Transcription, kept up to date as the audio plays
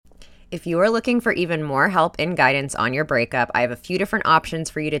If you are looking for even more help and guidance on your breakup, I have a few different options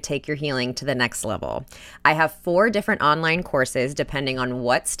for you to take your healing to the next level. I have 4 different online courses depending on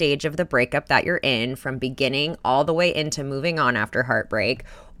what stage of the breakup that you're in, from beginning all the way into moving on after heartbreak.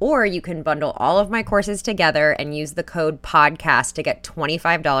 Or you can bundle all of my courses together and use the code PODCAST to get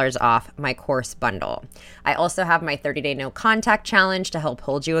 $25 off my course bundle. I also have my 30-day no contact challenge to help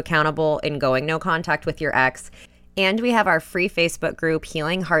hold you accountable in going no contact with your ex. And we have our free Facebook group,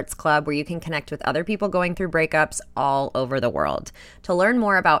 Healing Hearts Club, where you can connect with other people going through breakups all over the world. To learn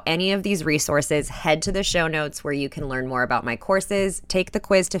more about any of these resources, head to the show notes where you can learn more about my courses, take the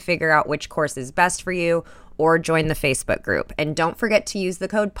quiz to figure out which course is best for you, or join the Facebook group. And don't forget to use the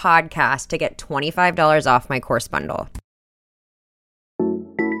code PODCAST to get $25 off my course bundle.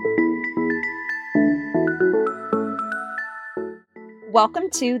 Welcome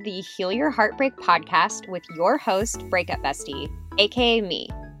to the Heal Your Heartbreak podcast with your host, Breakup Bestie, aka me,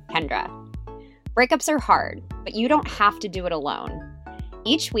 Kendra. Breakups are hard, but you don't have to do it alone.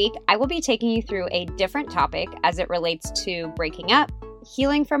 Each week, I will be taking you through a different topic as it relates to breaking up,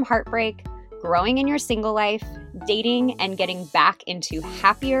 healing from heartbreak, growing in your single life, dating, and getting back into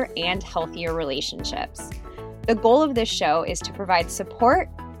happier and healthier relationships. The goal of this show is to provide support,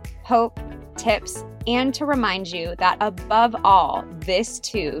 hope, tips, and to remind you that above all, this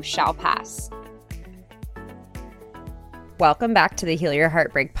too shall pass. Welcome back to the Heal Your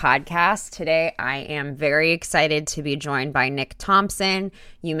Heartbreak podcast. Today, I am very excited to be joined by Nick Thompson.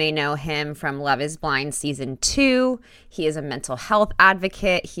 You may know him from Love is Blind Season 2. He is a mental health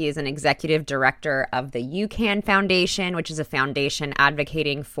advocate. He is an executive director of the UCAN Foundation, which is a foundation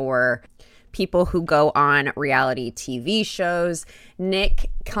advocating for people who go on reality TV shows. Nick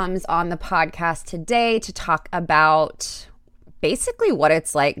comes on the podcast today to talk about basically what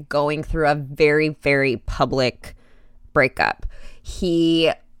it's like going through a very, very public breakup. He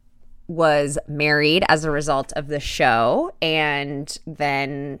was married as a result of the show and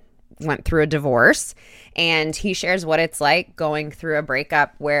then went through a divorce. And he shares what it's like going through a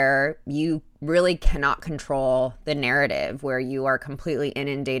breakup where you really cannot control the narrative, where you are completely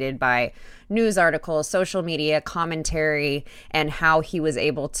inundated by news articles, social media, commentary, and how he was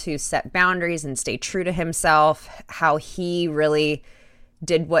able to set boundaries and stay true to himself, how he really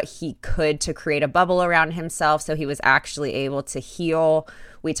did what he could to create a bubble around himself so he was actually able to heal.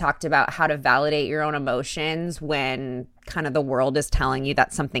 We talked about how to validate your own emotions when kind of the world is telling you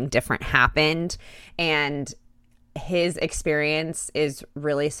that something different happened. And his experience is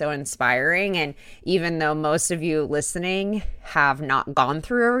really so inspiring. And even though most of you listening have not gone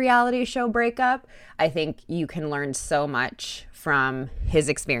through a reality show breakup, I think you can learn so much from his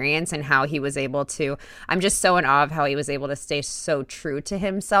experience and how he was able to, I'm just so in awe of how he was able to stay so true to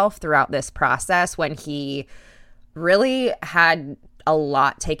himself throughout this process when he really had a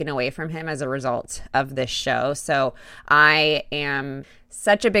lot taken away from him as a result of this show. So I am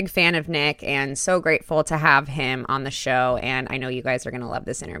such a big fan of Nick and so grateful to have him on the show. And I know you guys are going to love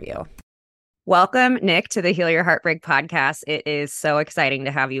this interview. Welcome, Nick, to the Heal Your Heartbreak podcast. It is so exciting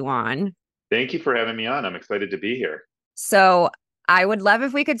to have you on. Thank you for having me on. I'm excited to be here. So I would love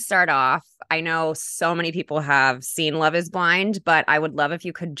if we could start off. I know so many people have seen Love is Blind, but I would love if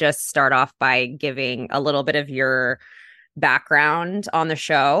you could just start off by giving a little bit of your background on the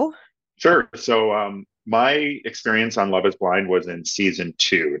show. Sure. So my experience on Love is Blind was in season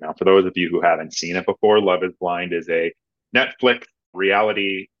 2. Now, for those of you who haven't seen it before, Love is Blind is a Netflix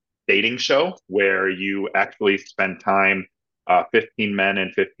reality dating show where you actually spend time, 15 men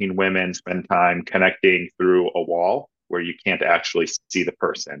and 15 women spend time connecting through a wall where you can't actually see the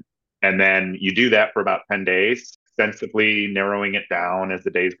person. And then you do that for about 10 days, extensively narrowing it down as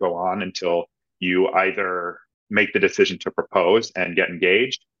the days go on until you either make the decision to propose and get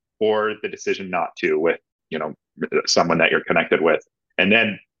engaged or the decision not to with, someone that you're connected with. And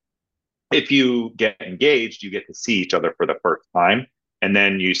then if you get engaged, you get to see each other for the first time. And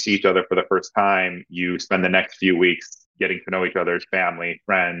then you see each other for the first time, you spend the next few weeks getting to know each other's family,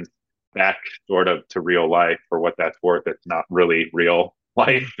 friends, back sort of to real life. For what that's worth, it's not really real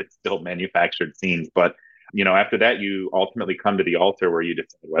life. It's still manufactured scenes. But, after that, you ultimately come to the altar where you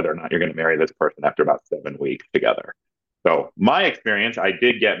decide whether or not you're going to marry this person after about 7 weeks together. So my experience, I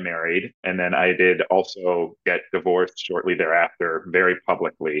did get married, and then I did also get divorced shortly thereafter, very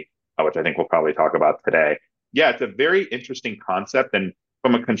publicly, which I think we'll probably talk about today. Yeah, it's a very interesting concept. And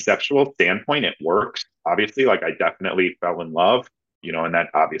from a conceptual standpoint, it works. Obviously, like I definitely fell in love, and that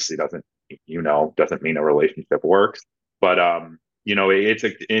obviously doesn't mean a relationship works. But, it's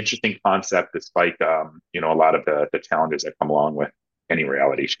an interesting concept despite, a lot of the challenges that come along with any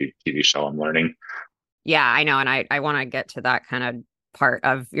reality TV show I'm learning. Yeah, I know. And I want to get to that kind of part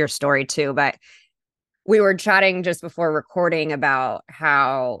of your story too. But we were chatting just before recording about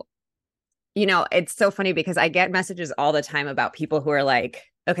how, it's so funny because I get messages all the time about people who are like,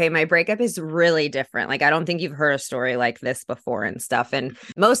 okay, my breakup is really different. Like, I don't think you've heard a story like this before and stuff. And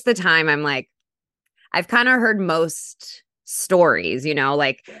most of the time I'm like, I've kind of heard most stories,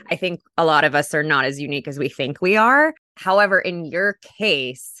 like I think a lot of us are not as unique as we think we are. However, in your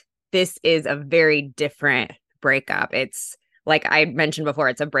case, this is a very different breakup. It's like I mentioned before,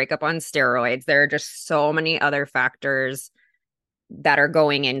 it's a breakup on steroids. There are just so many other factors that are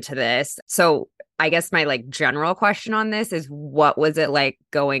going into this. So I guess my like general question on this is, what was it like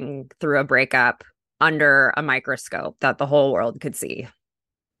going through a breakup under a microscope that the whole world could see?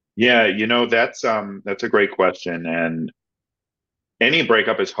 Yeah, that's a great question. And any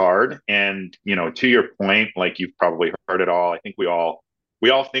breakup is hard. And, to your point, like you've probably heard it all. I think we all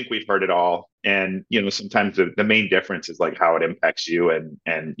think we've heard it all. And, sometimes the main difference is like how it impacts you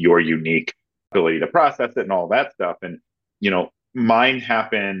and your unique ability to process it and all that stuff. And, mine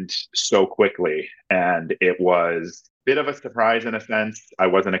happened so quickly and it was a bit of a surprise in a sense. I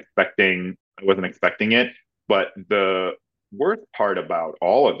wasn't expecting it. But the worst part about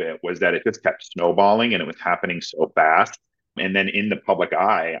all of it was that it just kept snowballing and it was happening so fast. And then in the public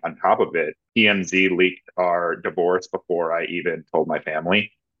eye, on top of it, TMZ leaked our divorce before I even told my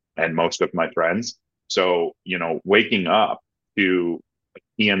family and most of my friends. So, waking up to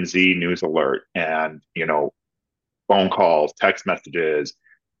a TMZ news alert and, phone calls, text messages,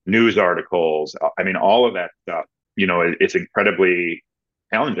 news articles, I mean, all of that stuff, it's incredibly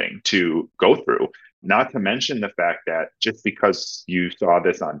challenging to go through. Not to mention the fact that just because you saw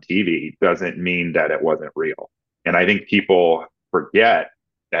this on TV doesn't mean that it wasn't real. And I think people forget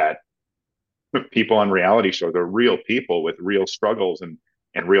that people on reality shows are real people with real struggles and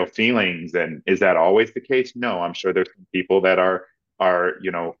real feelings. And is that always the case? No, I'm sure there's some people that are,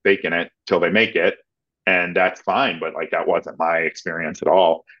 faking it till they make it. And that's fine. But like that wasn't my experience at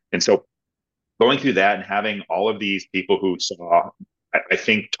all. And so going through that and having all of these people who saw, I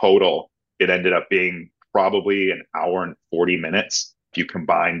think total, it ended up being probably an hour and 40 minutes if you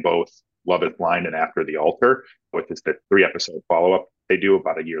combine both Love is Blind and After the Altar, which is the 3 episode follow up they do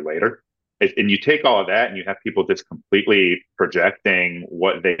about a year later. And you take all of that and you have people just completely projecting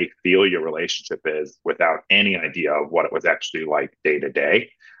what they feel your relationship is without any idea of what it was actually like day to day.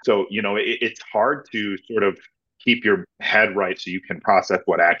 So, it's hard to sort of keep your head right so you can process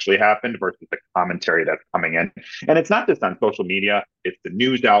what actually happened versus the commentary that's coming in. And it's not just on social media, it's the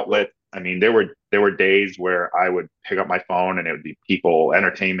news outlets. I mean, there were days where I would pick up my phone and it would be People,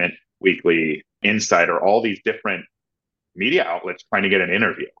 Entertainment Weekly, Insider, all these different media outlets trying to get an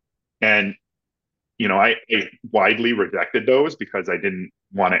interview. And, I widely rejected those because I didn't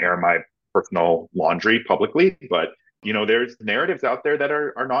want to air my personal laundry publicly. But, there's narratives out there that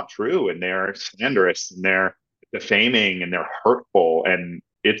are not true and they're slanderous and they're defaming and they're hurtful. And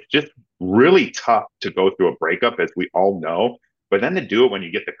it's just really tough to go through a breakup, as we all know. But then to do it when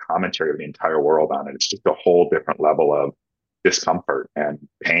you get the commentary of the entire world on it, it's just a whole different level of discomfort and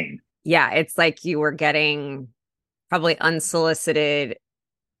pain. Yeah, it's like you were getting probably unsolicited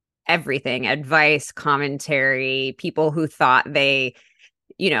everything, advice, commentary, people who thought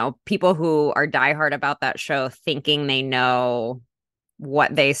people who are diehard about that show thinking they know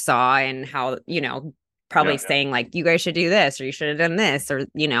what they saw and how, probably saying like, you guys should do this or you should have done this or,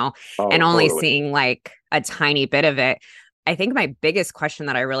 Oh, and only totally. seeing like a tiny bit of it. I think my biggest question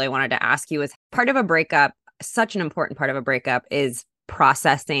that I really wanted to ask you is part of a breakup, such an important part of a breakup is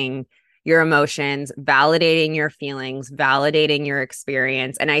processing your emotions, validating your feelings, validating your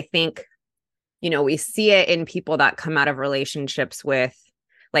experience. And I think, we see it in people that come out of relationships with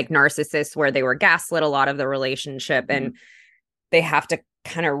like narcissists where they were gaslit a lot of the relationship and they have to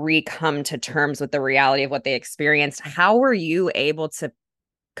kind of re-come to terms with the reality of what they experienced. How were you able to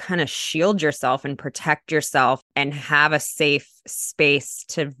kind of shield yourself and protect yourself and have a safe space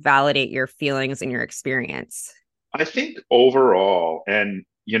to validate your feelings and your experience? I think overall, and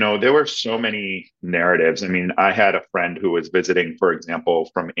there were so many narratives. I mean, I had a friend who was visiting, for example,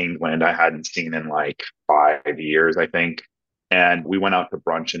 from England, I hadn't seen in like 5 years, I think. And we went out to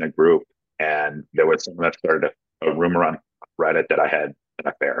brunch in a group, and there was someone that started a rumor on Reddit that I had an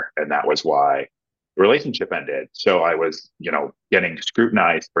affair, and that was why the relationship ended. So I was, getting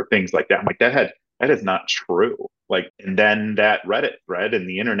scrutinized for things like that. I'm like, that is not true. Like, and then that Reddit thread and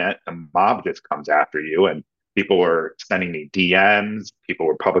the internet, the mob just comes after you, and people were sending me DMs. People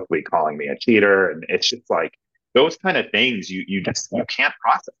were publicly calling me a cheater, and it's just like those kind of things. You can't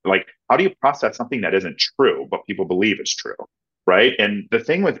process. Like, how do you process something that isn't true but people believe is true, right? And the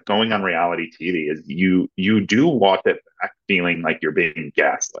thing with going on reality TV is you do watch it back feeling like you're being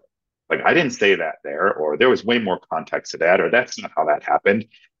gaslit. Like, I didn't say that there, or there was way more context to that, or that's not how that happened.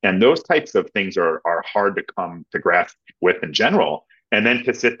 And those types of things are hard to come to grasp with in general. And then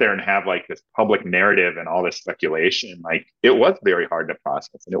to sit there and have like this public narrative and all this speculation, like it was very hard to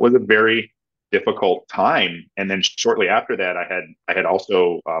process. And it was a very difficult time. And then shortly after that, I had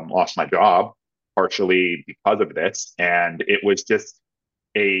also lost my job partially because of this. And it was just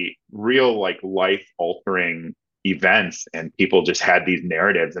a real like life altering events, and people just had these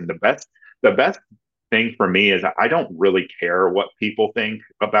narratives. And the best thing for me is I don't really care what people think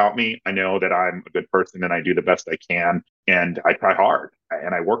about me. I know that I'm a good person and I do the best I can, and I try hard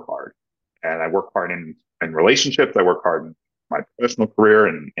and I work hard, and I work hard in relationships. I work hard in my professional career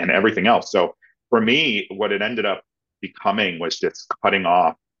and everything else. So for me, what it ended up becoming was just cutting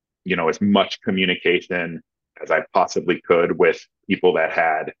off, as much communication as I possibly could with people that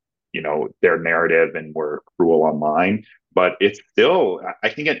had, their narrative and were cruel online. But it's still, I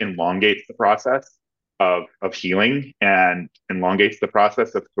think it elongates the process of healing and elongates the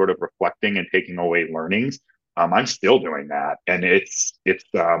process of sort of reflecting and taking away learnings. I'm still doing that, and it's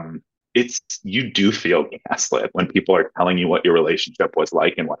you do feel gaslit when people are telling you what your relationship was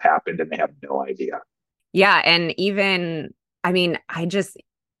like and what happened, and they have no idea. Yeah. And even, I mean, I just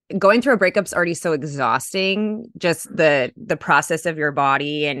going through a breakup's already so exhausting. Just the process of your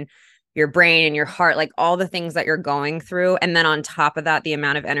body and your brain and your heart, like all the things that you're going through. And then on top of that, the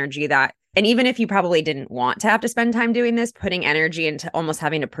amount of energy that, and even if you probably didn't want to have to spend time doing this, putting energy into almost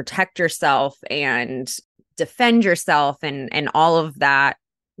having to protect yourself and defend yourself and all of that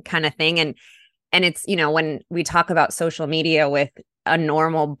kind of thing. And it's, when we talk about social media with a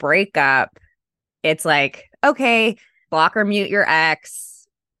normal breakup, it's like, okay, block or mute your ex.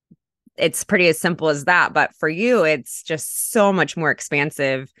 It's pretty as simple as that. But for you, it's just so much more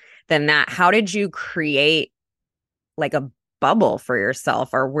expansive than that. How did you create like a bubble for yourself,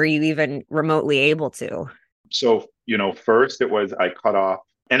 or were you even remotely able to? So, first it was I cut off.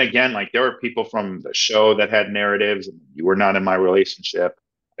 And again, like there were people from the show that had narratives. You were not in my relationship.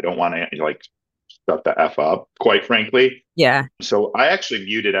 I don't want to like shut the F up, quite frankly. Yeah. So I actually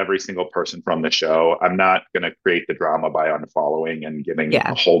muted every single person from the show. I'm not going to create the drama by unfollowing and giving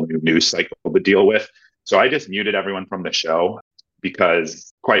Yeah. a whole new news cycle to deal with. So I just muted everyone from the show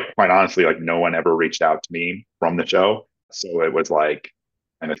because quite honestly, like no one ever reached out to me from the show. So it was like,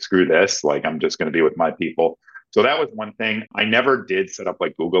 and screw this, like I'm just going to be with my people. So that was one thing. I never did set up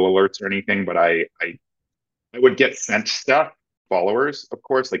like Google alerts or anything, but I would get sent stuff, followers, of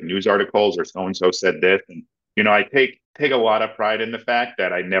course, like news articles or so and so said this. And I take a lot of pride in the fact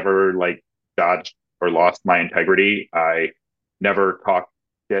that I never like dodged or lost my integrity. I never talked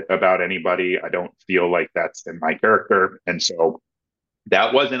shit about anybody. I don't feel like that's in my character. And so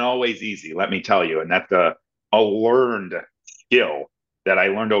that wasn't always easy, let me tell you. And that's a learned skill that I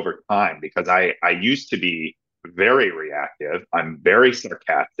learned over time, because I used to be very reactive. I'm very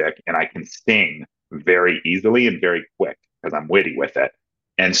sarcastic, and I can sting very easily and very quick because I'm witty with it.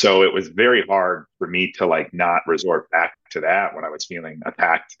 And so it was very hard for me to like not resort back to that when I was feeling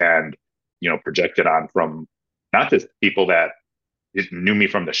attacked and, projected on from not just people that knew me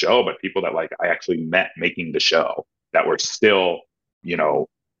from the show, but people that like I actually met making the show that were still, you know,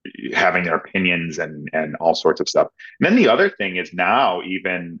 having their opinions and all sorts of stuff. And then the other thing is now,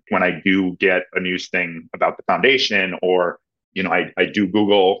 even when I do get a news thing about the foundation, or, I do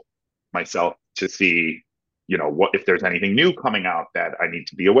Google myself to see, what if there's anything new coming out that I need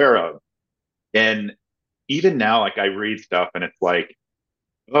to be aware of. And even now, like I read stuff and it's like,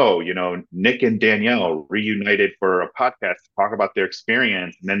 oh, Nick and Danielle reunited for a podcast to talk about their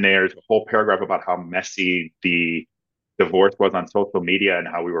experience. And then there's a whole paragraph about how messy the divorce was on social media and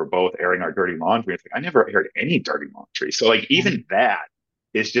how we were both airing our dirty laundry. It's like, I never aired any dirty laundry. So like, even that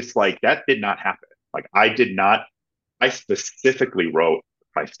is just like, that did not happen. Like I specifically wrote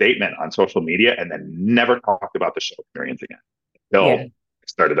my statement on social media and then never talked about the show experience again until Yeah. I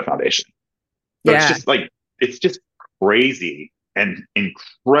started the foundation. So Yeah. it's just crazy and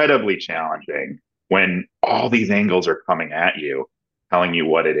incredibly challenging when all these angles are coming at you, telling you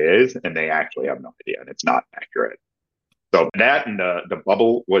what it is, and they actually have no idea and it's not accurate. So that and the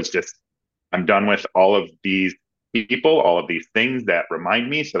bubble was just, I'm done with all of these people, all of these things that remind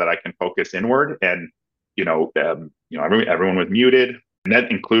me so that I can focus inward. And, everyone was muted. And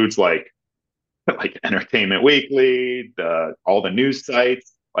that includes like Entertainment Weekly, all the news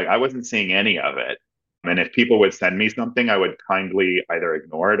sites. Like I wasn't seeing any of it. And if people would send me something, I would kindly either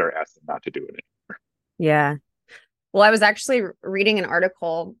ignore it or ask them not to do it anymore. Yeah. Well, I was actually reading an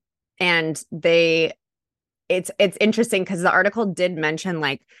article, and it's interesting because the article did mention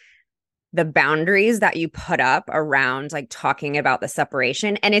like the boundaries that you put up around like talking about the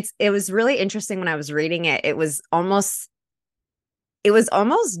separation. And it was really interesting when I was reading it. It was almost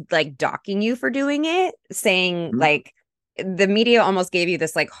like docking you for doing it, saying Mhm. like the media almost gave you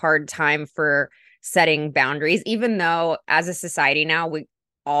this like hard time for setting boundaries, even though as a society now we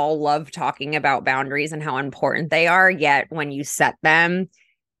all love talking about boundaries and how important they are. Yet when you set them,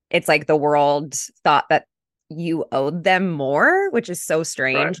 it's like the world thought that you owed them more, which is so Right.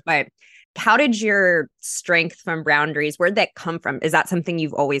 strange. But how did your strength from boundaries, where'd that come from? Is that something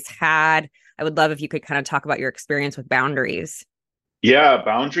you've always had? I would love if you could kind of talk about your experience with boundaries. Yeah,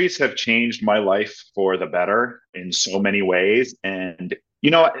 boundaries have changed my life for the better in so many ways. And,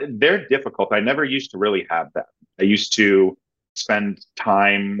 they're difficult. I never used to really have them. I used to spend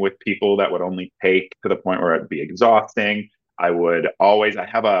time with people that would only take to the point where it'd be exhausting. I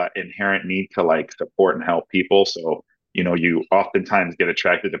have a inherent need to like support and help people. So, you oftentimes get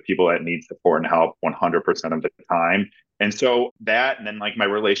attracted to people that need support and help 100% of the time. And so that, and then like my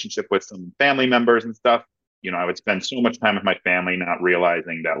relationship with some family members and stuff, I would spend so much time with my family, not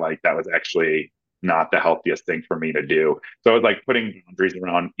realizing that like that was actually not the healthiest thing for me to do. So it was like putting boundaries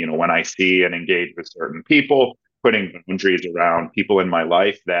around, when I see and engage with certain people, putting boundaries around people in my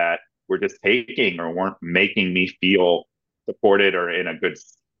life that were just taking or weren't making me feel supported or in a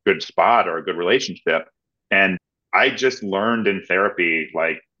good spot or a good relationship. And I just learned in therapy,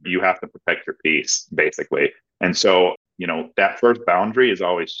 like you have to protect your peace, basically. And so, that first boundary is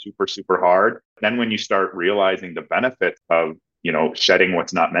always super, super hard. Then when you start realizing the benefits of, shedding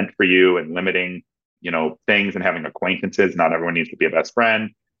what's not meant for you and limiting, things and having acquaintances, not everyone needs to be a best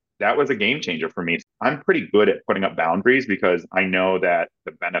friend. That was a game changer for me. I'm pretty good at putting up boundaries because I know that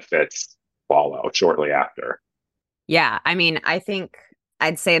the benefits follow shortly after. Yeah. I mean, I think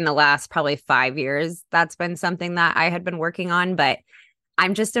I'd say in the last probably 5 years, that's been something that I had been working on. But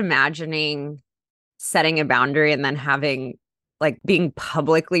I'm just imagining setting a boundary and then having like being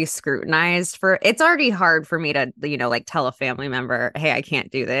publicly scrutinized for it's already hard for me to, like tell a family member, hey, I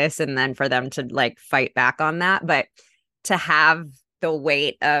can't do this. And then for them to like fight back on that. But to have the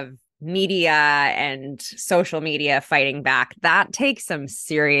weight of media and social media fighting back, that takes some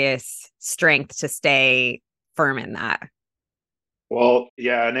serious strength to stay firm in that. Well,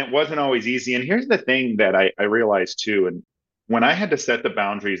 yeah, and it wasn't always easy. And here's the thing that I realized too. And when I had to set the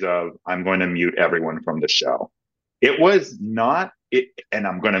boundaries of I'm going to mute everyone from the show, it was not it, and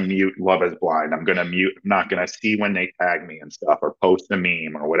I'm going to mute Love is Blind. I'm not going to see when they tag me and stuff or post a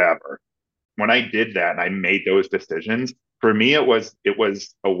meme or whatever. When I did that and I made those decisions, for me it was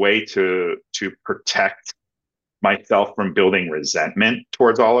a way to protect myself from building resentment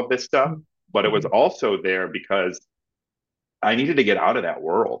towards all of this stuff. But it was Mhm. also there because I needed to get out of that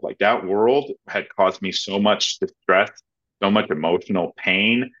world. Like that world had caused me so much distress, so much emotional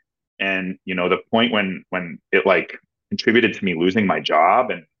pain. And the point when it like contributed to me losing my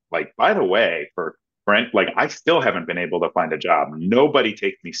job. And like, by the way, like I still haven't been able to find a job. Nobody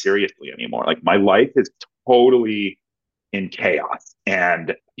takes me seriously anymore. Like my life is totally in chaos.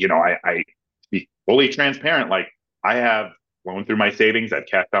 And I to be fully transparent, like I have blown through my savings, I've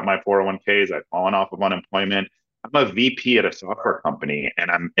cashed out my 401ks, I've fallen off of unemployment. I'm a VP at a software company and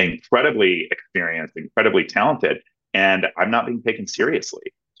I'm incredibly experienced, incredibly talented, and I'm not being taken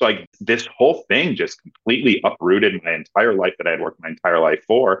seriously. So like this whole thing just completely uprooted my entire life that I had worked my entire life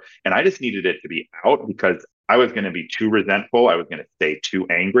for. And I just needed it to be out because I was going to be too resentful. I was going to stay too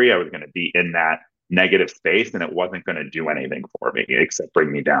angry. I was going to be in that negative space and it wasn't going to do anything for me except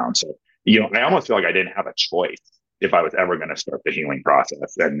bring me down. So, I almost feel like I didn't have a choice if I was ever going to start the healing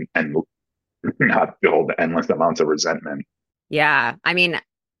process and not build endless amounts of resentment. Yeah. I mean,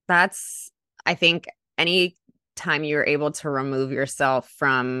 I think any time you're able to remove yourself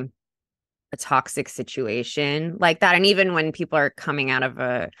from a toxic situation like that, and even when people are coming out of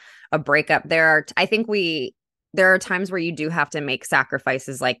a breakup, there are times where you do have to make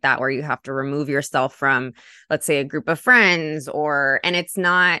sacrifices like that, where you have to remove yourself from, let's say, a group of friends, and it's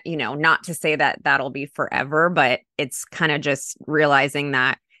not, not to say that that'll be forever, but it's kind of just realizing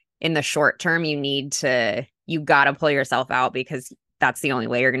that in the short term, you got to pull yourself out because that's the only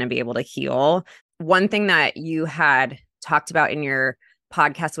way you're going to be able to heal. One thing that you had talked about in your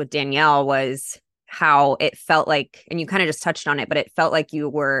podcast with Danielle was how it felt like, and you kind of just touched on it, but it felt like you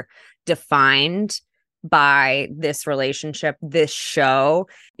were defined by this relationship, this show.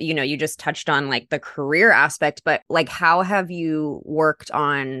 You just touched on like the career aspect, but like, how have you worked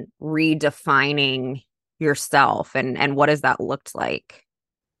on redefining yourself and what has that looked like?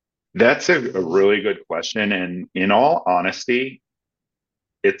 That's a really good question. And in all honesty,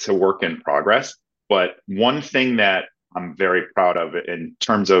 it's a work in progress. But one thing that I'm very proud of it in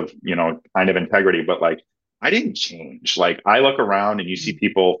terms of, kind of integrity. But like, I didn't change. Like, I look around and you see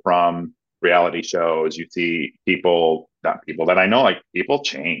people from reality shows, you see people, not people that I know, like people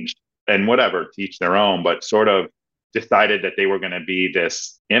changed and whatever, teach their own, but sort of decided that they were going to be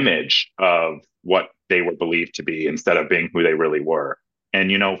this image of what they were believed to be instead of being who they really were.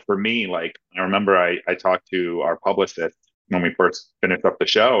 And, for me, like, I remember I talked to our publicist when we first finished up the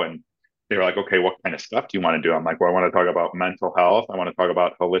show, and they were like, okay, what kind of stuff do you want to do? I'm like, well, I want to talk about mental health. I want to talk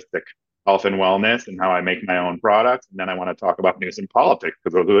about holistic health and wellness and how I make my own products. And then I want to talk about news and politics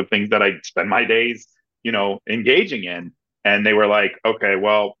because those are the things that I spend my days, engaging in. And they were like, okay,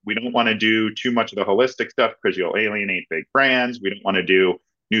 well, we don't want to do too much of the holistic stuff because you'll alienate big brands. We don't want to do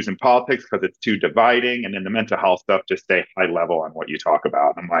news and politics because it's too dividing. And then the mental health stuff, just stay high level on what you talk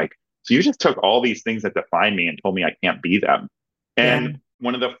about. I'm like, so you just took all these things that define me and told me I can't be them. Yeah. And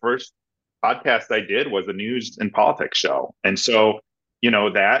one of the first podcasts I did was a news and politics show. And so,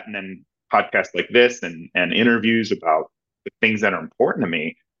 that, and then podcasts like this and interviews about the things that are important to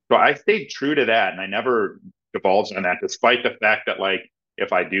me. So I stayed true to that and I never divulged on that, despite the fact that, like,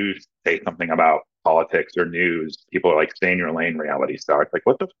 if I do say something about politics or news, people are like, stay in your lane, reality star. It's like,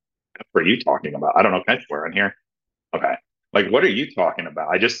 what the f are you talking about? I don't know. Can I swear in here? Okay. Like, what are you talking about?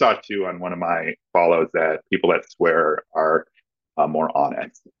 I just saw too on one of my follows that people that swear are more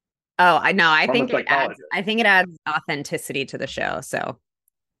honest. Oh, I know. From a psychologist. I think it adds authenticity to the show. So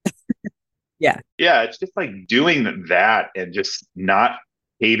yeah. Yeah, it's just like doing that and just not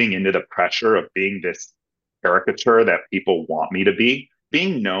caving into the pressure of being this caricature that people want me to be.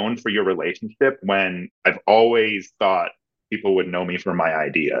 Being known for your relationship when I've always thought people would know me for my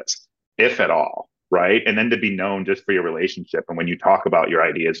ideas, if at all, right? And then to be known just for your relationship. And when you talk about your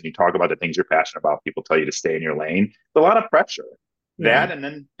ideas and you talk about the things you're passionate about, people tell you to stay in your lane. It's a lot of pressure. Yeah. That and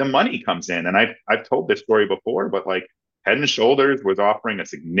then the money comes in. And I've told this story before, but like Head and Shoulders was offering a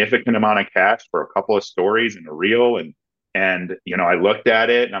significant amount of cash for a couple of stories and a reel. And I looked at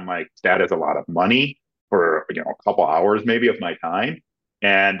it and I'm like, that is a lot of money for a couple hours maybe of my time.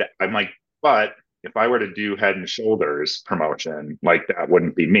 And I'm like, but if I were to do Head and Shoulders promotion, like that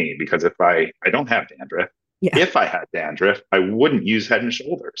wouldn't be me because if I don't have dandruff. Yeah. If I had dandruff, I wouldn't use Head and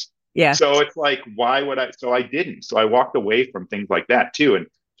Shoulders. Yeah. So it's like, why would I? So I didn't. So I walked away from things like that too. And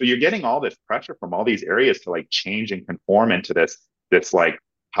so you're getting all this pressure from all these areas to like change and conform into this like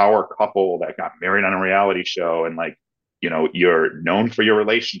power couple that got married on a reality show and like, you're known for your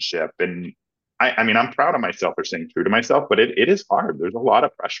relationship. And I mean, I'm proud of myself for staying true to myself, but it is hard. There's a lot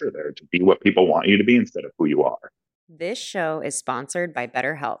of pressure there to be what people want you to be instead of who you are. This show is sponsored by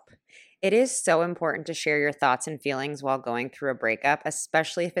BetterHelp. It is so important to share your thoughts and feelings while going through a breakup,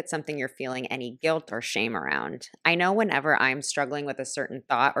 especially if it's something you're feeling any guilt or shame around. I know whenever I'm struggling with a certain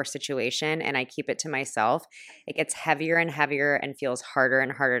thought or situation and I keep it to myself, it gets heavier and heavier and feels harder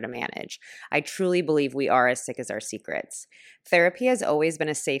and harder to manage. I truly believe we are as sick as our secrets. Therapy has always been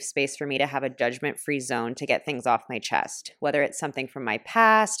a safe space for me to have a judgment-free zone to get things off my chest. Whether it's something from my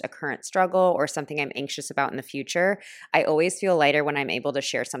past, a current struggle, or something I'm anxious about in the future, I always feel lighter when I'm able to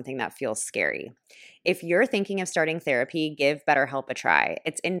share something that feels scary. If you're thinking of starting therapy, give BetterHelp a try.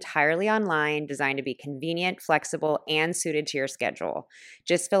 It's entirely online, designed to be convenient, flexible, and suited to your schedule.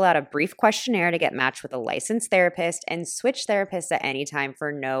 Just fill out a brief questionnaire to get matched with a licensed therapist and switch therapists at any time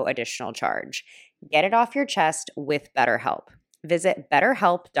for no additional charge. Get it off your chest with BetterHelp. Visit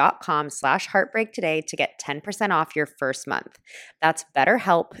betterhelp.com/heartbreak today to get 10% off your first month. That's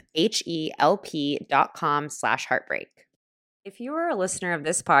BetterHelp, HELP.com/heartbreak. If you are a listener of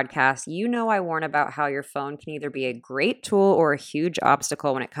this podcast, you know I warn about how your phone can either be a great tool or a huge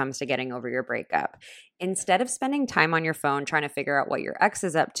obstacle when it comes to getting over your breakup. Instead of spending time on your phone trying to figure out what your ex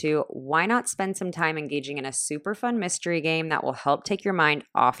is up to, why not spend some time engaging in a super fun mystery game that will help take your mind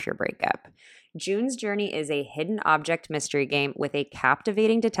off your breakup? June's Journey is a hidden object mystery game with a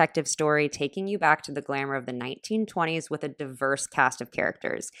captivating detective story taking you back to the glamour of the 1920s with a diverse cast of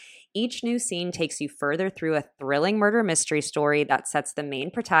characters. Each new scene takes you further through a thrilling murder mystery story that sets the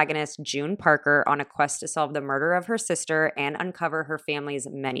main protagonist, June Parker, on a quest to solve the murder of her sister and uncover her family's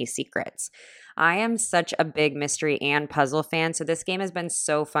many secrets. I am such a big mystery and puzzle fan, so this game has been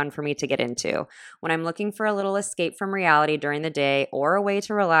so fun for me to get into. When I'm looking for a little escape from reality during the day or a way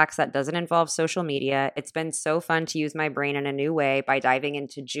to relax that doesn't involve social media, it's been so fun to use my brain in a new way by diving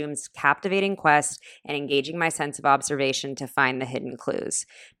into June's captivating quest and engaging my sense of observation to find the hidden clues.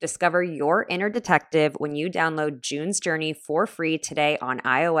 Discover your inner detective when you download June's Journey for free today on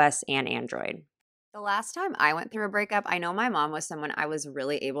iOS and Android. The last time I went through a breakup, I know my mom was someone I was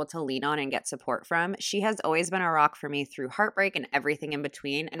really able to lean on and get support from. She has always been a rock for me through heartbreak and everything in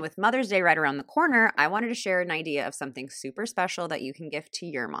between. And with Mother's Day right around the corner, I wanted to share an idea of something super special that you can gift to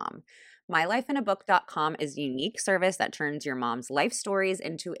your mom. MyLifeInABook.com is a unique service that turns your mom's life stories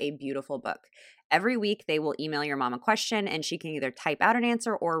into a beautiful book. Every week, they will email your mom a question and she can either type out an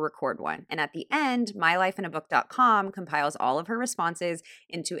answer or record one. And at the end, MyLifeInABook.com compiles all of her responses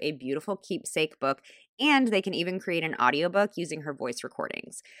into a beautiful keepsake book, and they can even create an audiobook using her voice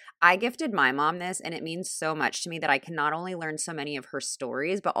recordings. I gifted my mom this, and it means so much to me that I can not only learn so many of her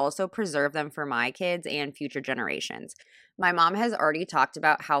stories, but also preserve them for my kids and future generations. My mom has already talked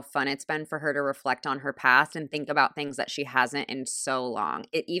about how fun it's been for her to reflect on her past and think about things that she hasn't in so long.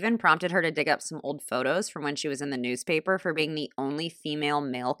 It even prompted her to dig up some old photos from when she was in the newspaper for being the only female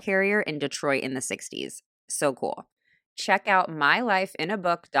mail carrier in Detroit in the 60s. So cool. Check out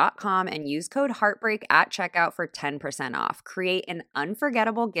mylifeinabook.com and use code Heartbreak at checkout for 10% off. Create an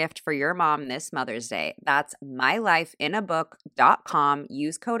unforgettable gift for your mom this Mother's Day. That's mylifeinabook.com.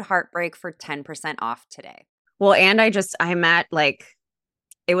 Use code Heartbreak for 10% off today. Well, and I'm at like,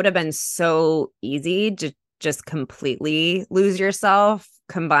 it would have been so easy to just completely lose yourself,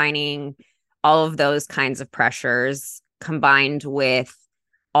 combining all of those kinds of pressures combined with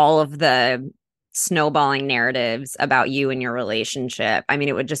all of the snowballing narratives about you and your relationship. I mean,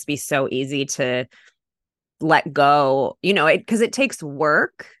 it would just be so easy to let go, because it takes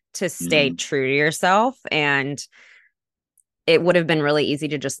work to stay true to yourself. And it would have been really easy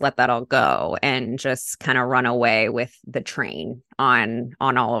to just let that all go and just kind of run away with the train on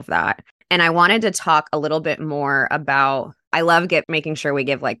all of that. And I wanted to talk a little bit more about, I love making sure we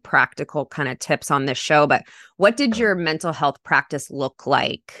give like practical kind of tips on this show, but what did your mental health practice look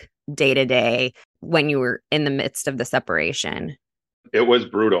like day to day when you were in the midst of the separation? It was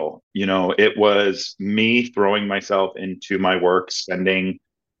brutal. It was me throwing myself into my work, spending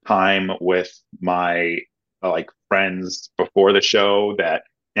time with my friends before the show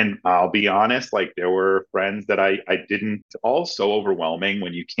and I'll be honest, like there were friends that I didn't, all so overwhelming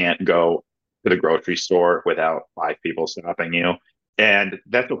when you can't go to the grocery store without five people stopping you. And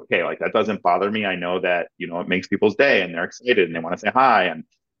that's okay. Like that doesn't bother me. I know that, it makes people's day and they're excited and they want to say hi. And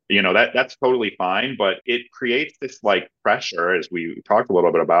that's totally fine, but it creates this like pressure, as we talked a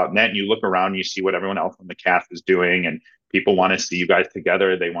little bit about. And then you look around, you see what everyone else on the cast is doing, and people want to see you guys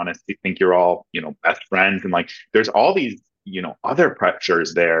together. They want to think you're all, best friends. And like, there's all these, other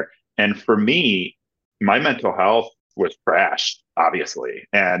pressures there. And for me, my mental health was trashed, obviously.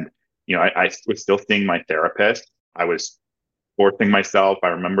 And, I was still seeing my therapist. I was forcing myself. I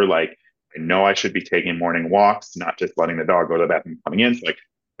remember like, I know I should be taking morning walks, not just letting the dog go to the bathroom coming in. So like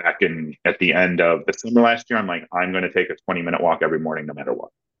back at the end of the summer last year, I'm like, I'm going to take a 20-minute walk every morning, no matter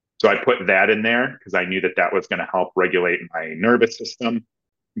what. So I put that in there because I knew that was going to help regulate my nervous system.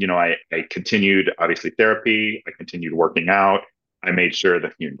 I continued, obviously, therapy. I continued working out. I made sure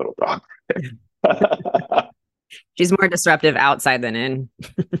that your little dog. She's more disruptive outside than in.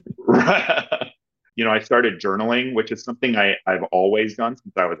 I started journaling, which is something I've always done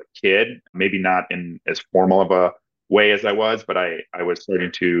since I was a kid. Maybe not in as formal of a way as I was, but I was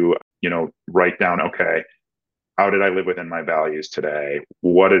starting to, write down, okay, how did I live within my values today?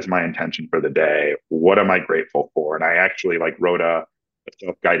 What is my intention for the day? What am I grateful for? And I actually wrote a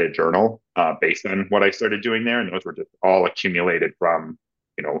self-guided journal based on what I started doing there. And those were just all accumulated from,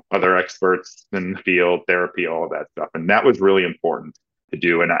 other experts in the field, therapy, all of that stuff. And that was really important to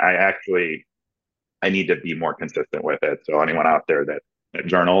do. And I need to be more consistent with it. So anyone out there that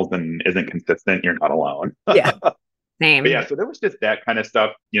journals and isn't consistent, you're not alone. Yeah. Same. But yeah, so there was just that kind of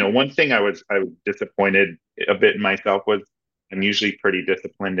stuff. One thing I was disappointed a bit in myself was I'm usually pretty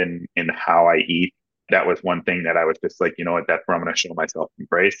disciplined in how I eat. That was one thing that I was just like, what, that's where I'm going to show myself some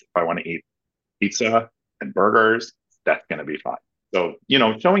grace. If I want to eat pizza and burgers, that's going to be fine. So,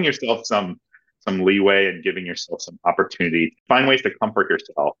 showing yourself some leeway and giving yourself some opportunity, find ways to comfort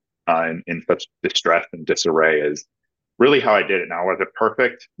yourself in such distress and disarray is really how I did it. Now, was it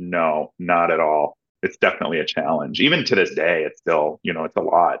perfect? No, not at all. It's definitely a challenge. Even to this day, it's still, it's a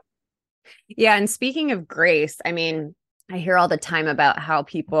lot. Yeah. And speaking of grace, I mean, I hear all the time about how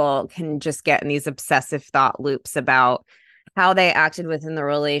people can just get in these obsessive thought loops about how they acted within the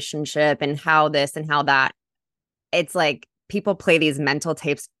relationship and how this and how that. It's like people play these mental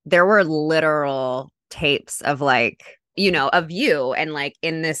tapes. There were literal tapes of of you. And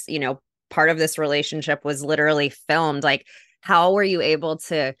in this, part of this relationship was literally filmed. Like, how were you able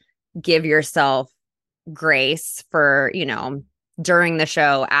to give yourself grace for, during the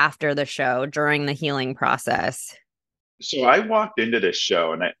show, after the show, during the healing process? So I walked into this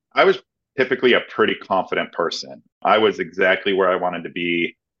show and I was typically a pretty confident person. I was exactly where I wanted to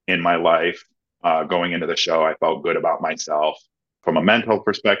be in my life. Going into the show, I felt good about myself from a mental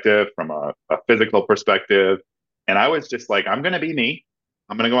perspective, from a physical perspective. And I was just like, I'm going to be me.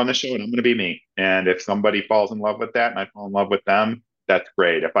 I'm going to go on the show and I'm going to be me. And if somebody falls in love with that and I fall in love with them, that's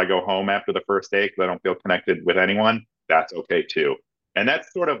great. If I go home after the first day because I don't feel connected with anyone, that's okay too. And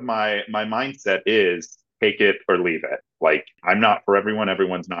that's sort of my mindset is take it or leave it. Like I'm not for everyone,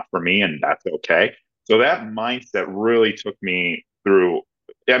 everyone's not for me, and that's okay. So that mindset really took me through.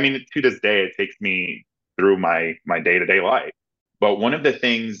 I mean, to this day, it takes me through my day to day life. But one of the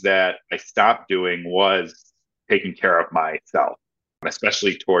things that I stopped doing was taking care of myself,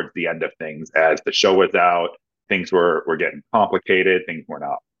 especially towards the end of things. As the show was out, things were getting complicated, things were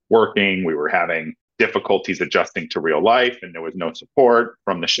not working. We were having difficulties adjusting to real life, and there was no support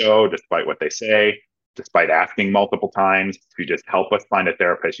from the show, despite what they say, despite asking multiple times to just help us find a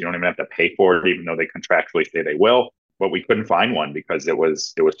therapist. You don't even have to pay for it, even though they contractually say they will. But we couldn't find one because it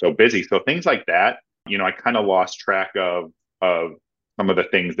was so busy. So things like that, I kind of lost track of some of the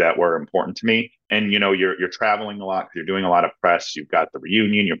things that were important to me. And you're traveling a lot because you're doing a lot of press. You've got the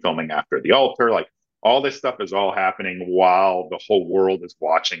reunion, you're filming after the altar, like all this stuff is all happening while the whole world is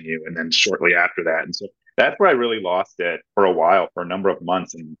watching you. And then shortly after that. And so that's where I really lost it for a while, for a number of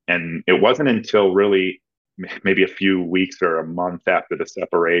months. And it wasn't until really maybe a few weeks or a month after the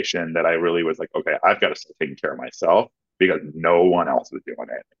separation that I really was like, okay, I've got to start taking care of myself because no one else is doing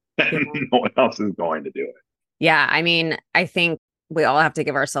it. And Yeah. no one else is going to do it. Yeah, I mean, I think we all have to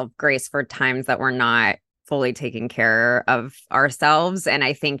give ourselves grace for times that we're not fully taking care of ourselves. And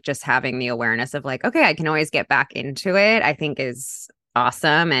I think just having the awareness of like, okay, I can always get back into it, I think is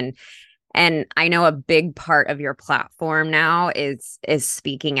awesome. And I know a big part of your platform now is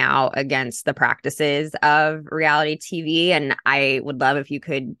speaking out against the practices of reality TV. And I would love if you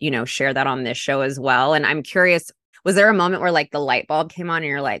could, share that on this show as well. And I'm curious, was there a moment where like the light bulb came on and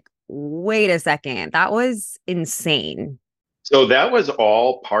you're like, wait a second, that was insane? So that was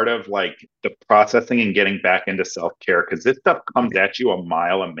all part of like the processing and getting back into self care because this stuff comes at you a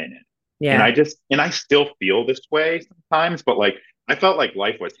mile a minute. And Yeah. I still feel this way sometimes, but like I felt like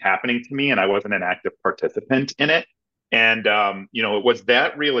life was happening to me and I wasn't an active participant in it. And, it was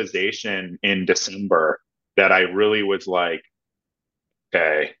that realization in December that I really was like,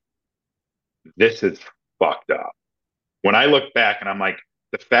 okay, this is fucked up. When I look back and I'm like,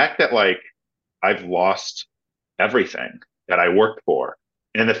 the fact that like I've lost everything that I worked for.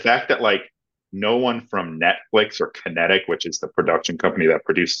 And the fact that like no one from Netflix or Kinetic, which is the production company that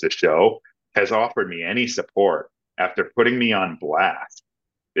produced the show, has offered me any support after putting me on blast,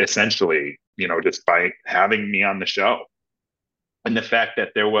 essentially, just by having me on the show. And the fact that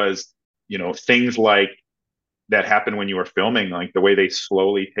there was, things like that happen when you were filming, like the way they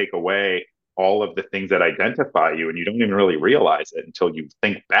slowly take away all of the things that identify you and you don't even really realize it until you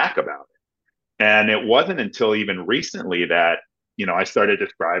think back about it. And it wasn't until even recently that, I started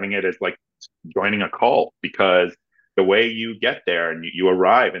describing it as like joining a cult because the way you get there and you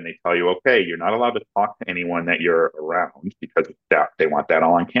arrive and they tell you, okay, you're not allowed to talk to anyone that you're around because they want that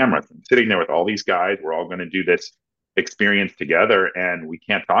all on camera. So I'm sitting there with all these guys. We're all going to do this experience together and we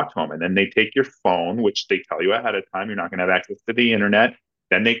can't talk to them. And then they take your phone, which they tell you ahead of time, you're not going to have access to the internet.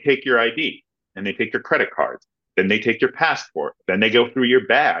 Then they take your ID and they take your credit cards. Then they take your passport. Then they go through your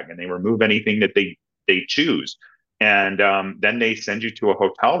bag and they remove anything that they choose. And then they send you to a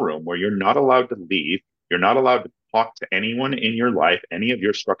hotel room where you're not allowed to leave. You're not allowed to talk to anyone in your life. Any of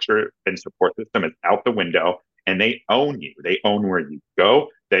your structure and support system is out the window. And they own you. They own where you go.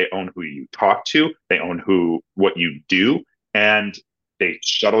 They own who you talk to. They own what you do. And they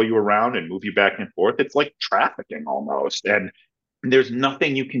shuttle you around and move you back and forth. It's like trafficking almost. And there's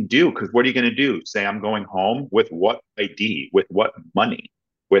nothing you can do because what are you going to do? Say I'm going home with what ID, with what money,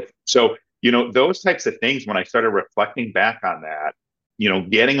 with so those types of things. When I started reflecting back on that,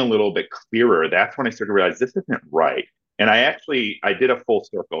 getting a little bit clearer, that's when I started to realize this isn't right. And I did a full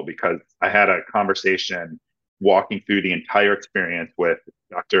circle because I had a conversation walking through the entire experience with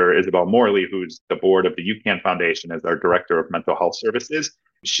Dr. Isabel Morley, who's the board of the UCAN Foundation as our director of mental health services.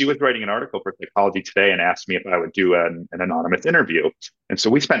 She was writing an article for Psychology Today and asked me if I would do an anonymous interview. And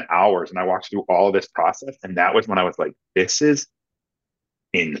so we spent hours and I walked through all of this process. And that was when I was like, this is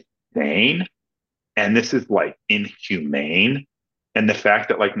insane. And this is like inhumane. And the fact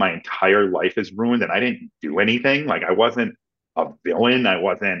that like my entire life is ruined and I didn't do anything, like I wasn't a villain.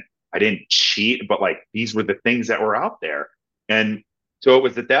 I didn't cheat, but like these were the things that were out there. And so it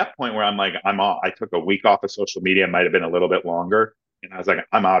was at that point where I'm like, I'm off. I took a week off of social media, it might have been a little bit longer. And I was like,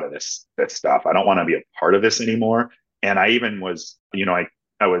 I'm out of this stuff. I don't want to be a part of this anymore. And I even was,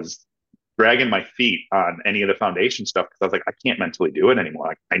 I was dragging my feet on any of the foundation stuff because I was like, I can't mentally do it anymore.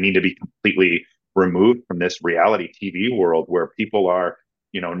 Like, I need to be completely removed from this reality TV world where people are,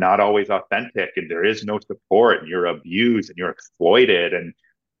 not always authentic and there is no support and you're abused and you're exploited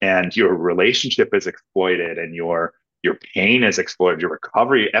and your relationship is exploited and your pain is exploited, your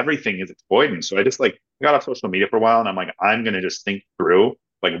recovery, everything is exploited. So I just like got off social media for a while and I'm like, I'm gonna just think through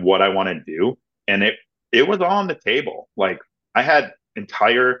like what I want to do. And it was all on the table. Like I had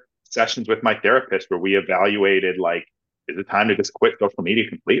entire sessions with my therapist where we evaluated like, is it time to just quit social media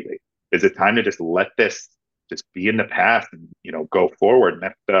completely? Is it time to just let this just be in the past and go forward? And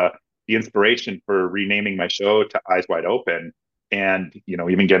that's the inspiration for renaming my show to Eyes Wide Open, and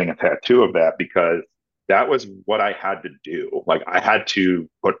even getting a tattoo of that, because that was what I had to do. Like I had to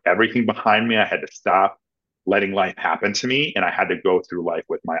put everything behind me. I had to stop letting life happen to me, and I had to go through life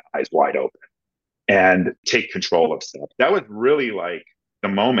with my eyes wide open and take control of stuff. That was really like the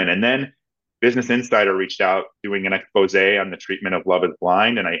moment. And then Business Insider reached out doing an expose on the treatment of Love is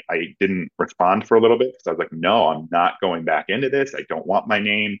Blind. And I didn't respond for a little bit because I was like, no, I'm not going back into this. I don't want my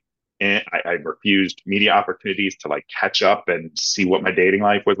name. And I refused media opportunities to like catch up and see what my dating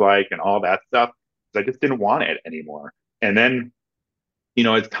life was like and all that stuff. I just didn't want it anymore. And then,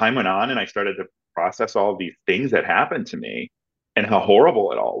 as time went on and I started to process all of these things that happened to me and how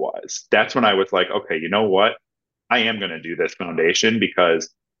horrible it all was, that's when I was like, okay, you know what? I am going to do this foundation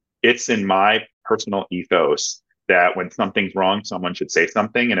because it's in my personal ethos that when something's wrong, someone should say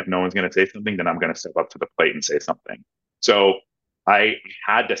something. And if no one's going to say something, then I'm going to step up to the plate and say something. So I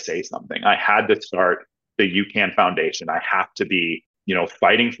had to say something. I had to start the You Can Foundation. I have to be,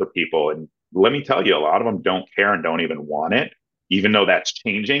 fighting for people. And let me tell you, a lot of them don't care and don't even want it, even though that's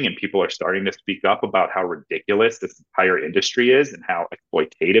changing and people are starting to speak up about how ridiculous this entire industry is and how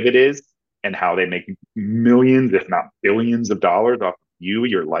exploitative it is and how they make millions, if not billions of dollars off of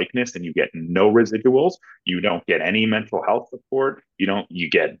your likeness, and you get no residuals. You don't get any mental health support. You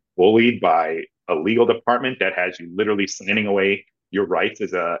get bullied by a legal department that has you literally signing away your rights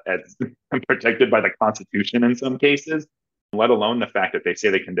as protected by the Constitution in some cases, let alone the fact that they say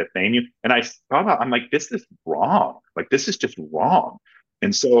they can defame you. And I thought about, I'm like, this is wrong. Like, this is just wrong.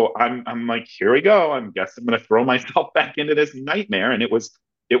 And so I'm like, here we go. I guess I'm going to throw myself back into this nightmare. And it was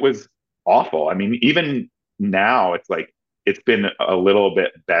awful. I mean, even now it's like, it's been a little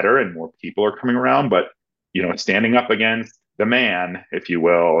bit better and more people are coming around, but standing up against the man, if you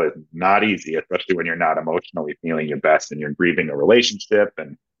will, is not easy, especially when you're not emotionally feeling your best and you're grieving a relationship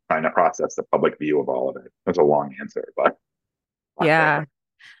and trying to process the public view of all of it. That's a long answer, but Yeah.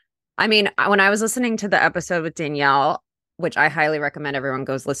 I mean, when I was listening to the episode with Danielle, which I highly recommend everyone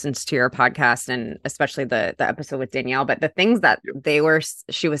goes listens to your podcast, and especially the episode with Danielle, but the things that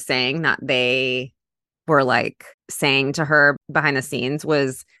she was saying that they were like saying to her behind the scenes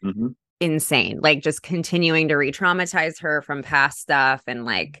was insane. Like just continuing to re-traumatize her from past stuff. And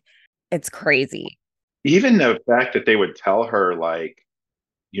like, it's crazy. Even the fact that they would tell her like,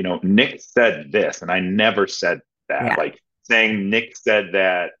 Nick said this, and I never said that. Yeah. Like saying Nick said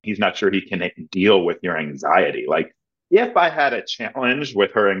that he's not sure he can deal with your anxiety. Like if I had a challenge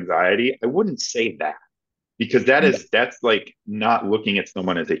with her anxiety, I wouldn't say that, because that's like not looking at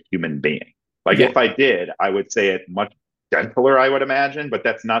someone as a human being. Like if I did, I would say it much gentler, I would imagine, but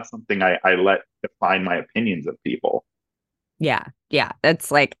that's not something I let define my opinions of people. Yeah. Yeah.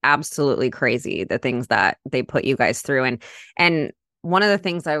 That's like absolutely crazy, the things that they put you guys through. And one of the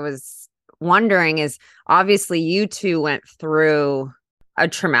things I was wondering is, obviously you two went through a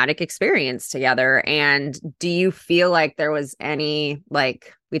traumatic experience together. And do you feel like there was any,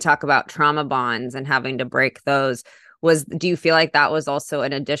 like we talk about trauma bonds and having to break those, do you feel like that was also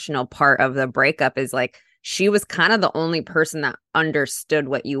an additional part of the breakup, is like she was kind of the only person that understood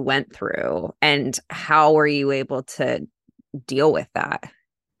what you went through, and how were you able to deal with that?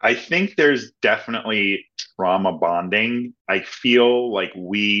 I think there's definitely trauma bonding. I feel like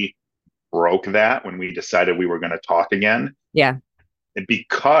we broke that when we decided we were going to talk again. Yeah. And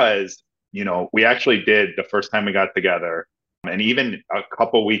because, we actually did the first time we got together, and even a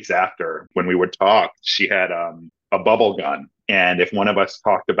couple weeks after when we would talk, she had a bubble gun. And if one of us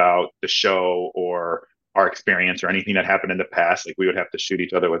talked about the show or our experience or anything that happened in the past, like we would have to shoot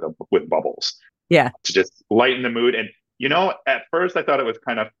each other with bubbles. Yeah. To just lighten the mood. And, at first I thought it was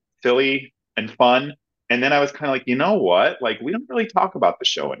kind of silly and fun. And then I was kind of like, you know what? Like, we don't really talk about the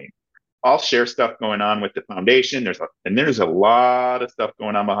show anymore. I'll share stuff going on with the foundation. There's a lot of stuff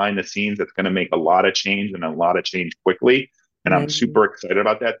going on behind the scenes that's going to make a lot of change, and a lot of change quickly. And I'm super excited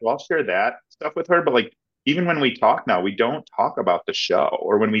about that. So I'll share that stuff with her. But like, even when we talk now, we don't talk about the show,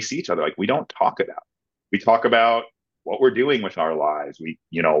 or when we see each other, like we don't talk about it. We talk about what we're doing with our lives. We,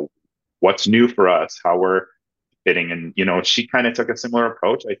 what's new for us, how we're fitting. And, she kind of took a similar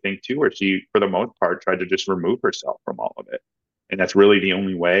approach, I think, too, where she, for the most part, tried to just remove herself from all of it. And that's really the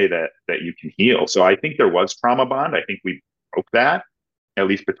only way that you can heal. So I think there was trauma bond. I think we broke that, at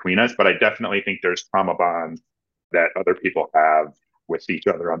least between us. But I definitely think there's trauma bonds that other people have with each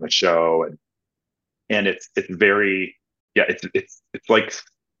other on the show. And it's very, yeah, it's like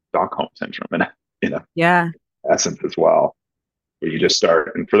Stockholm syndrome in a Yeah. essence as well, where you just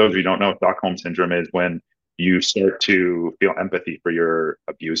start. And for those of you who don't know, Stockholm syndrome is when you start to feel empathy for your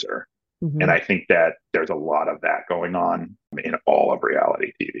abuser. And Mm-hmm. I think that there's a lot of that going on in all of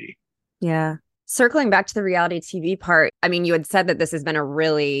reality TV. Yeah. Circling back to the reality TV part, I mean, you had said that this has been a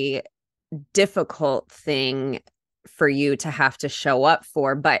really difficult thing for you to have to show up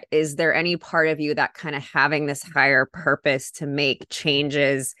for, but is there any part of you that kind of having this higher purpose to make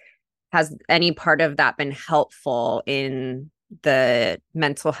changes, has any part of that been helpful in the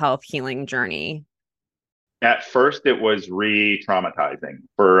mental health healing journey? At first, it was re-traumatizing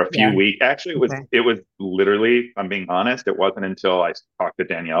for a Yeah. few weeks. Actually, Okay. it was literally, if I'm being honest, it wasn't until I talked to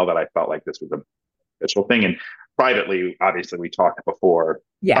Danielle that I felt like this was a official thing. And privately, obviously, we talked before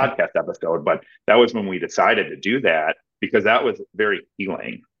Yeah. podcast episode, but that was when we decided to do that because that was very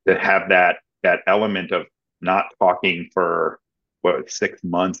healing to have that element of not talking for 6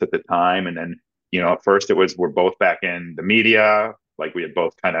 months at the time. And then, at first it was we're both back in the media, like we had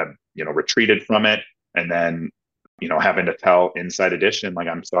both kind of, retreated from it. And then, having to tell Inside Edition, like,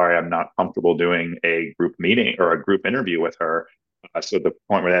 I'm sorry, I'm not comfortable doing a group meeting or a group interview with her. So the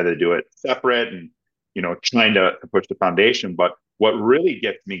point where they had to do it separate and, trying to push the foundation. But what really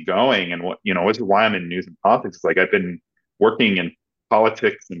gets me going and what, this is why I'm in news and politics, is like I've been working in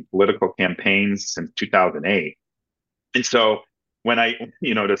politics and political campaigns since 2008. And so when I,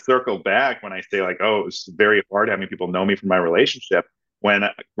 to circle back, when I say like, oh, it was very hard having people know me from my relationship, when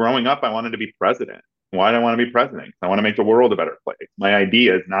growing up, I wanted to be president. Why do I want to be president? I want to make the world a better place. My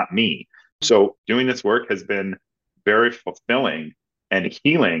idea is not me. So doing this work has been very fulfilling and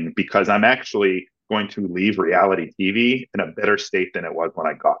healing because I'm actually going to leave reality TV in a better state than it was when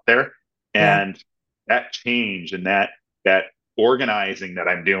I got there. Yeah. And that change and that organizing that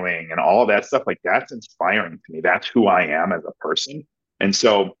I'm doing and all of that stuff, like that's inspiring to me. That's who I am as a person. And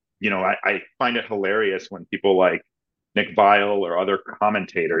so, I find it hilarious when people like Nick Vile or other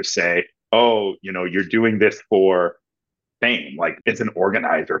commentators say, oh, you're doing this for fame. Like it's an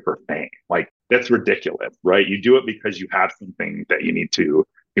organizer for fame. Like that's ridiculous, right? You do it because you have something that you need to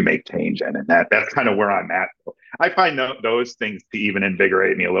make change in. And that's kind of where I'm at. So I find those things to even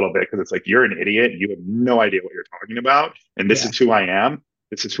invigorate me a little bit because it's like, you're an idiot. You have no idea what you're talking about. And this Yeah. is who I am.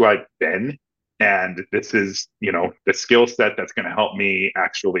 This is who I've been. And this is, the skill set that's going to help me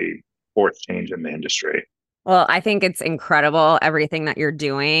actually force change in the industry. Well, I think it's incredible everything that you're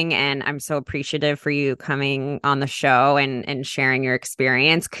doing, and I'm so appreciative for you coming on the show and sharing your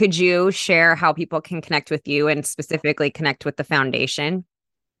experience. Could you share how people can connect with you and specifically connect with the foundation?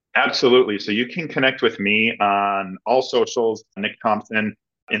 Absolutely. So you can connect with me on all socials, Nick Thompson,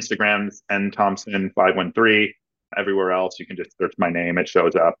 Instagram's N Thompson 513. Everywhere else, you can just search my name. It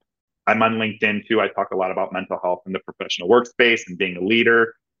shows up. I'm on LinkedIn too. I talk a lot about mental health in the professional workspace and being a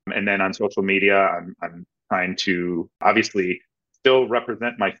leader. And then on social media, I'm trying to obviously still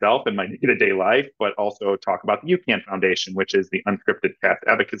represent myself in my day-to-day life, but also talk about the UCAN Foundation, which is the Unscripted Cast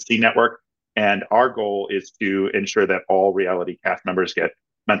Advocacy Network. And our goal is to ensure that all reality cast members get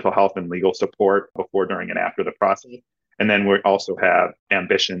mental health and legal support before, during, and after the process. And then we also have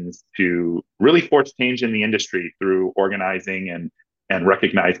ambitions to really force change in the industry through organizing and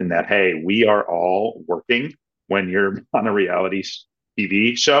recognizing that, hey, we are all working when you're on a reality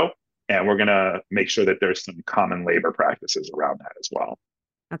TV show. And we're going to make sure that there's some common labor practices around that as well.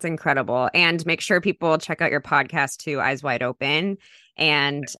 That's incredible. And make sure people check out your podcast too, Eyes Wide Open.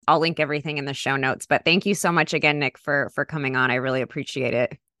 And I'll link everything in the show notes. But thank you so much again, Nick, for coming on. I really appreciate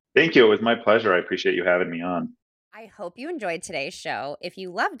it. Thank you. It was my pleasure. I appreciate you having me on. I hope you enjoyed today's show. If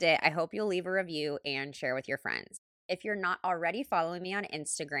you loved it, I hope you'll leave a review and share with your friends. If you're not already following me on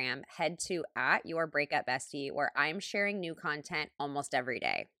Instagram, head to @YourBreakupBestie, where I'm sharing new content almost every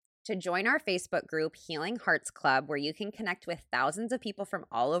day. To join our Facebook group, Healing Hearts Club, where you can connect with thousands of people from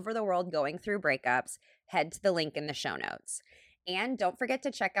all over the world going through breakups, head to the link in the show notes. And don't forget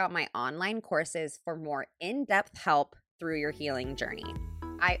to check out my online courses for more in-depth help through your healing journey.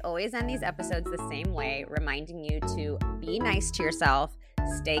 I always end these episodes the same way, reminding you to be nice to yourself,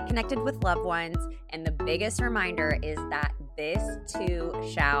 stay connected with loved ones, and the biggest reminder is that this too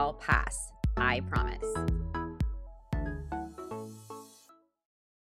shall pass. I promise.